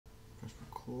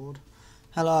record.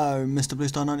 Hello, Mr.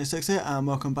 Bluestar96 here, and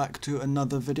welcome back to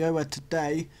another video where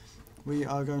today we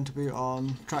are going to be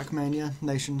on Trackmania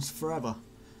Nations Forever.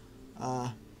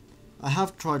 I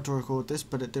have tried to record this,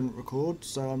 but it didn't record,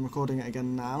 so I'm recording it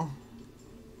again now,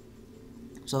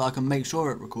 so that I can make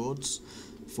sure it records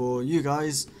for you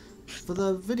guys for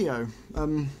the video.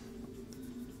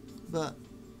 But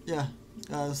yeah,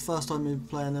 it's the first time we're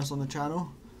playing this on the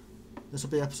channel. This will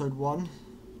be episode 1.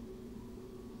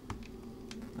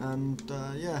 And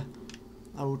yeah,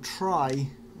 I will try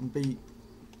and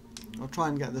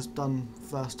get this done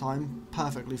first time,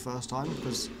 perfectly first time,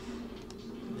 because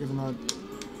even though,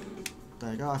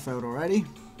 there you go, I failed already,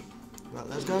 but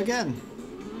let's go again.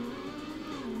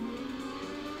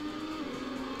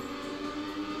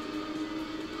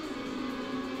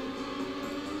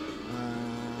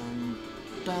 And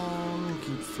down,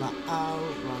 keep flat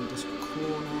out, round this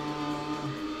corner.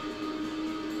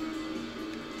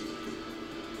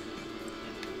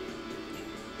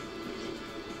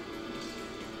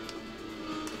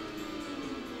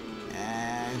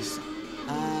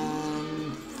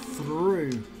 And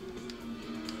through.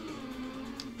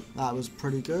 That was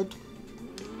pretty good.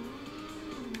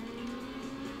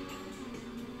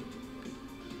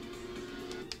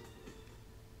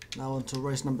 Now on to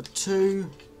race number 2.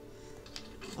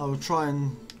 I will try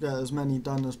and get as many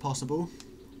done as possible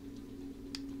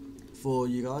for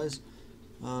you guys.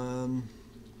 So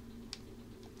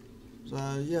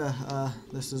yeah,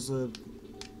 this is a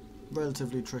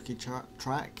relatively tricky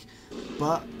track,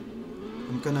 but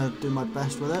I'm gonna do my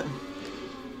best with it.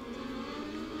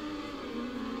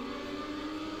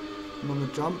 And on the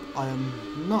jump, I am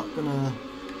not gonna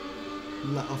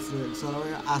let off the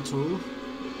accelerator at all,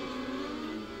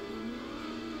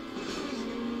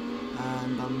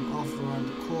 and I'm off around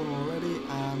the corner already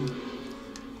and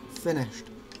finished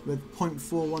with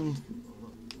 0.41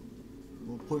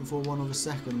 or 0.41 of a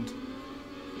second.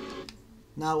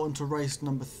 Now on to race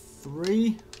number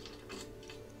 3.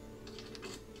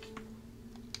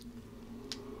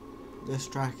 This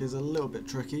track is a little bit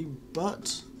tricky,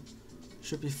 but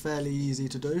should be fairly easy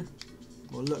to do.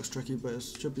 Well, it looks tricky, but it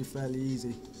should be fairly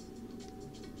easy.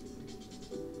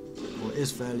 Or it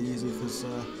is fairly easy, because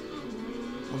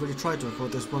I've already tried to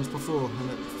record this once before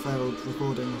and it failed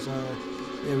recording. So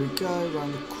here we go,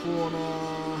 round the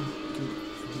corner, keep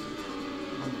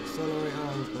on the accelerator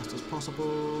as best as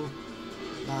possible.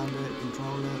 Land it,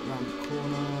 control it, round the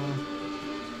corner.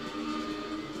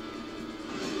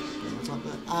 Get that up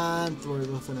there, and through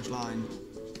the finish line.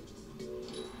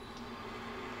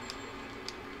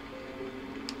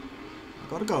 I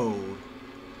got a gold.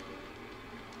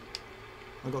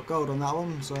 I got gold on that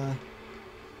one, so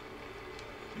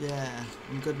yeah,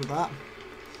 I'm good with that.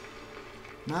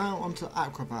 Now on to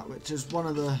Acrobat, which is one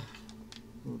of the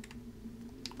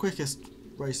quickest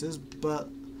races, but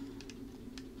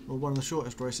one of the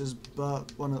shortest races,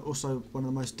 but also one of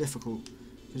the most difficult,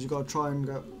 because you've got to try and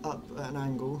go up at an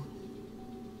angle.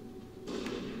 So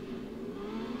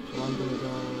I'm going to go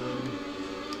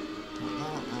like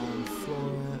that and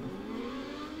floor it.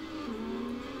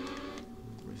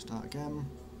 Restart again.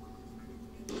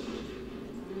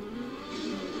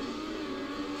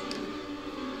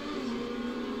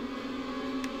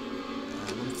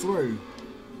 And I'm through.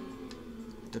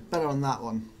 Did better on that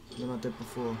one than I did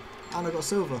before. And I got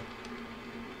silver,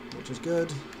 which is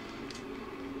good.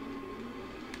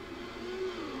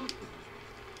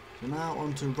 So now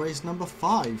on to race number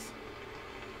 5.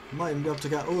 Might even be able to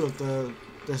get all of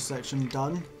this section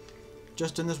done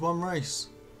just in this one race.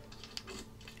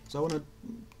 So I want to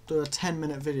do a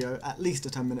 10-minute video, at least a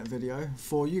 10-minute video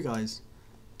for you guys.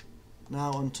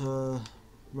 Now on to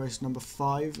race number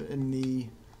 5 in the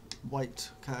white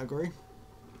category.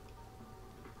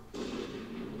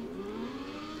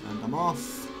 And I'm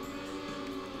off.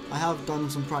 I have done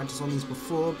some practice on these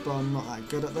before, but I'm not that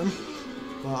good at them.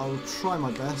 But I will try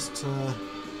my best to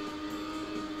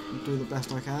do the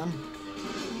best I can.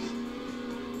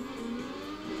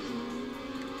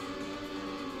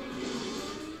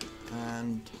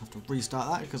 And I have to restart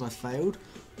that because I failed.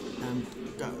 And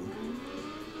go.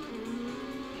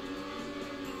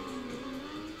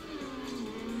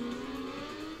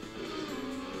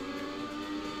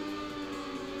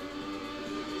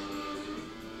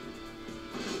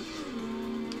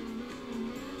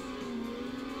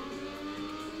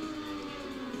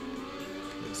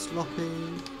 Sloppy,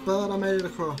 but I made it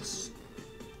across,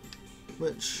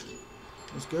 which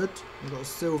was good. I got a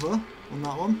silver on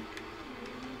that one.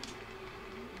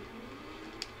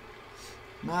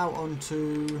 Now on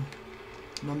to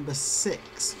number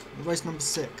 6, race number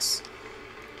 6.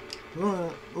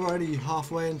 We're already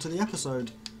halfway into the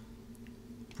episode.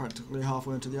 practically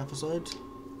halfway into the episode.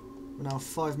 We're now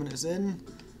 5 minutes in,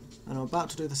 and I'm about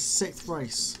to do the 6th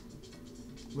race,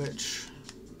 which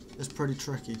is pretty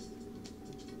tricky.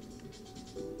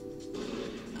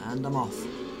 And I'm off.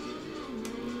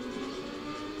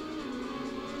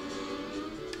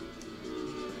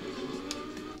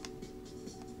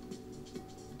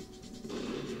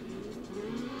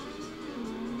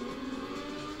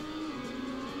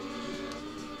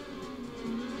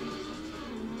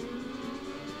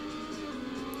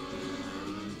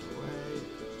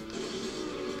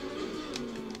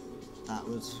 That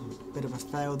was a bit of a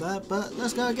fail there, but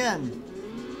let's go again.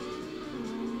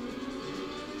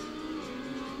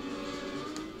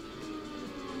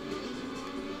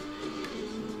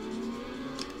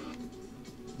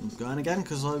 I'm going again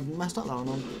because I messed up that one.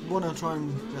 I want to try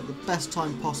and get the best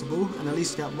time possible and at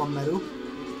least get one medal.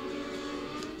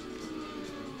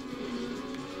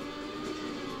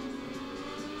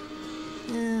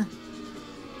 Yeah.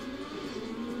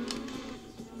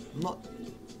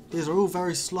 These are all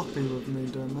very sloppy with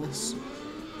me doing this,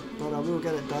 but I will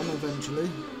get it done eventually.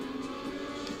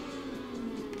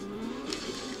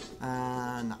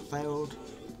 And that failed.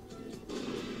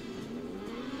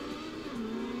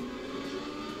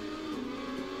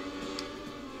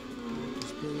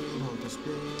 Hold the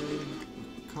speed,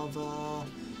 cover.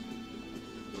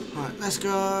 Right, let's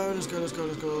go, let's go, let's go,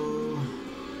 let's go.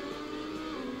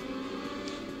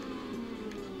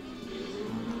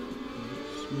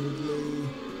 Smoothly.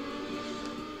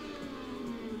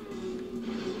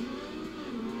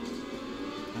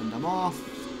 And I'm off.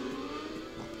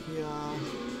 Up here.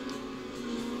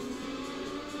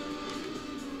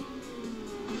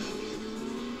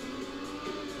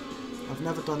 I've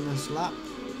never done this lap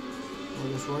or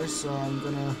this race, so I'm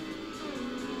gonna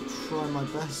try my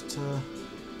best to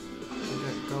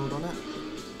get gold on it.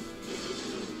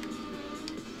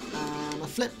 And I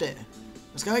flipped it.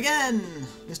 Let's go again!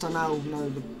 At least I now know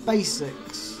the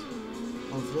basics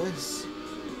of this.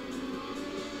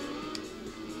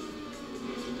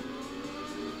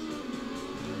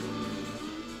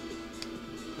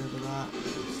 Over that,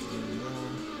 through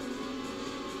there,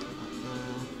 up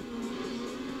there,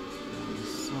 down the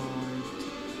side.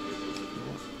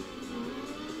 Yep.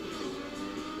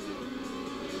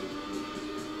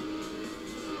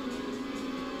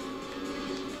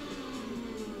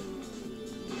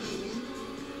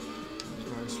 That's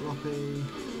very sloppy.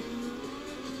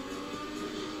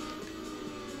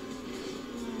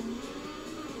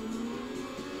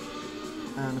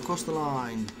 And across the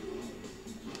line.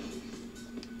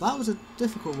 That was a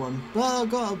difficult one, but I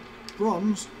got a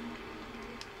bronze,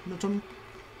 which I'm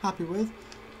happy with.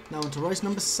 Now on to race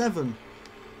number 7.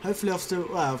 Hopefully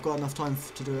I've got enough time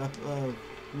to do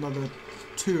another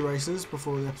 2 races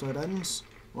before the episode ends,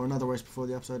 or another race before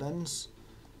the episode ends.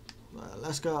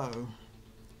 Let's go.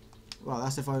 Well,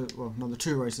 that's if another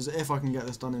 2 races if I can get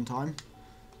this done in time,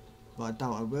 but I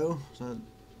doubt I will. So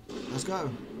let's go.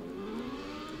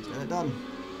 Let's get it done.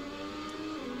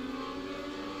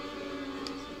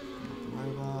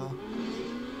 Over.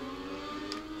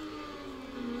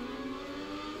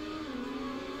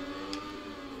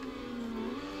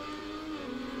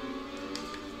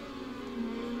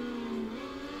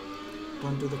 Try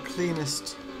and do the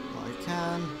cleanest that I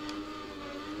can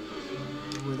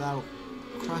without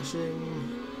crashing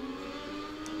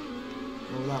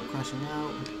or without crashing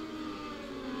out.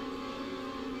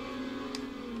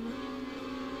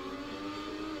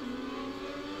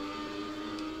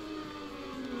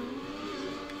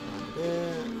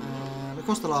 And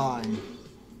across the line.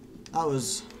 That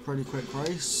was a pretty quick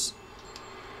race.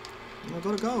 And I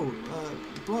got a gold,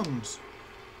 bronze.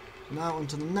 Now on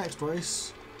to the next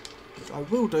race, which I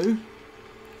will do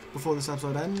before this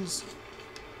episode ends.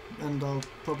 And I'll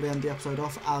probably end the episode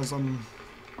off as I'm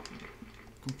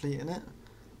completing it,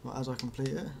 or as I complete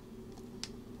it.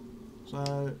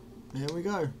 So here we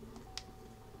go.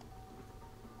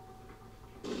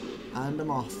 And I'm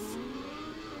off.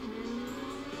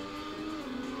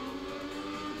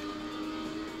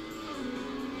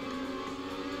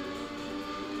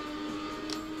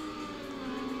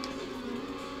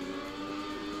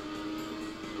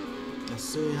 Let's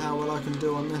see how well I can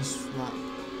do on this lap.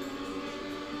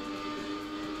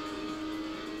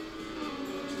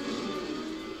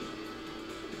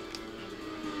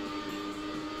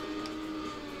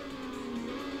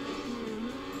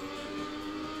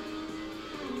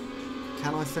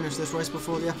 Can I finish this race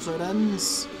before the episode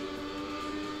ends?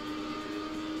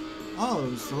 Oh,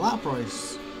 it's the lap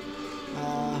race.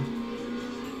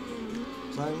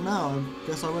 So no, I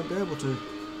guess I won't be able to.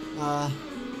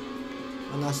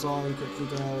 Unless I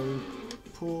quickly go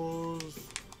pause.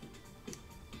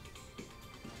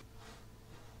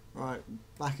 Right,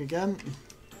 back again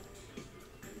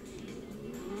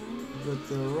with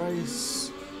the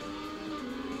race.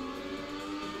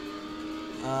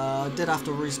 I did have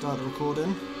to restart the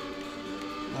recording.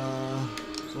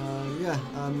 So yeah,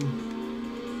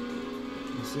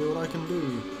 let's see what I can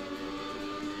do.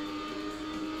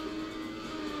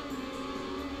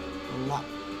 On lap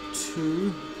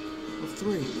 2 of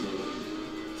 3.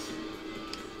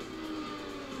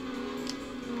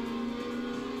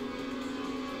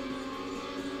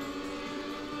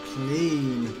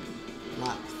 Clean.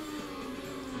 Lap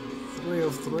 3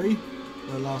 of 3,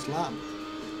 the last lap.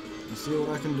 Let's see what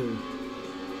I can do.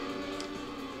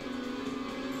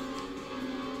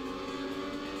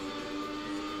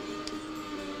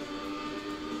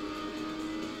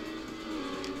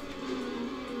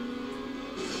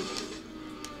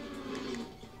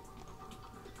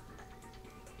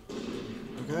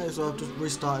 Okay, so I've just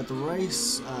restarted the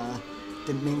race.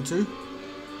 Didn't mean to.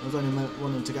 I was only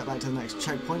wanting to get back to the next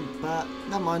checkpoint, but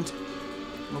never mind.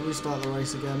 I'll restart the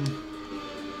race again.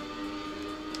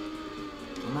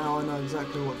 So now I know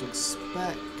exactly what to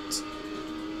expect.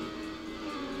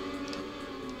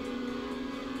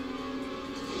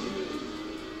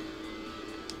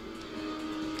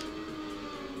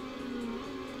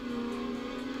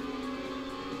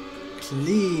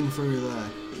 Clean through there.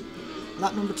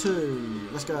 Lap number 2.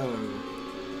 Let's go.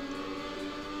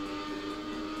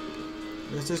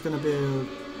 This is going to be an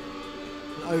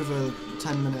over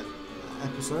 10-minute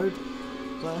episode.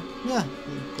 So yeah,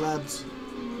 I'm glad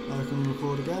I can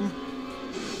record again.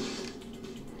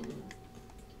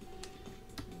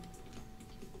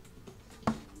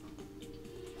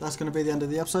 That's going to be the end of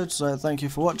the episode, so thank you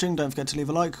for watching. Don't forget to leave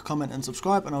a like, comment and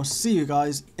subscribe, and I'll see you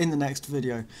guys in the next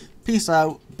video. Peace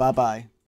out, bye bye.